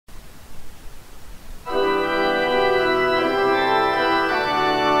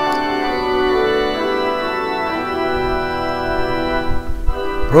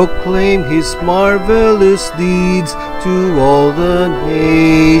Proclaim his marvelous deeds to all the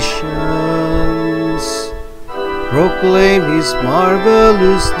nations. Proclaim his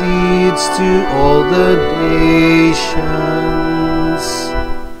marvelous deeds to all the nations.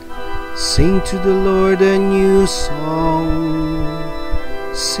 Sing to the Lord a new song.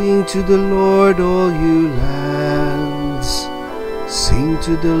 Sing to the Lord, all you lands. Sing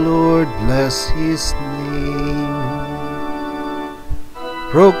to the Lord, bless his name.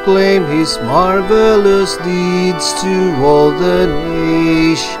 Proclaim his marvelous deeds to all the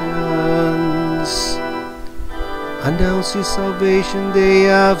nations. Announce his salvation day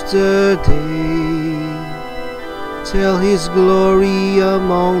after day. Tell his glory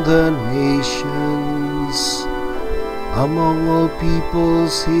among the nations. Among all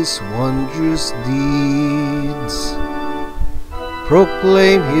peoples his wondrous deeds.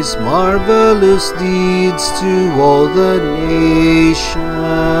 Proclaim his marvelous deeds to all the nations.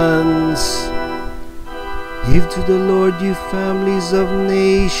 Give to the Lord, you families of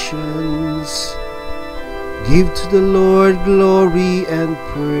nations. Give to the Lord glory and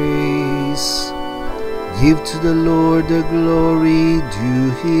praise. Give to the Lord the glory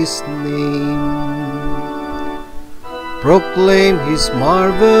due his name. Proclaim his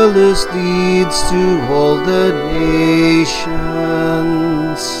marvelous deeds to all the nations.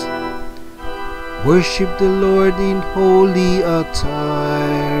 Worship the Lord in holy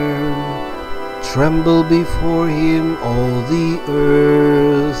attire. Tremble before him all the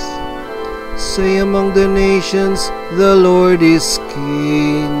earth. Say among the nations, the Lord is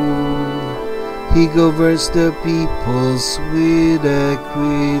King. He governs the peoples with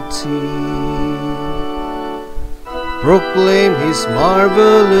equity. Proclaim his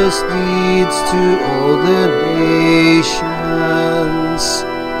marvelous deeds to all the nations.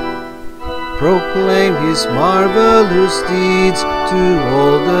 Proclaim his marvelous deeds to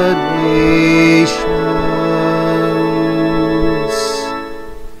all the nations.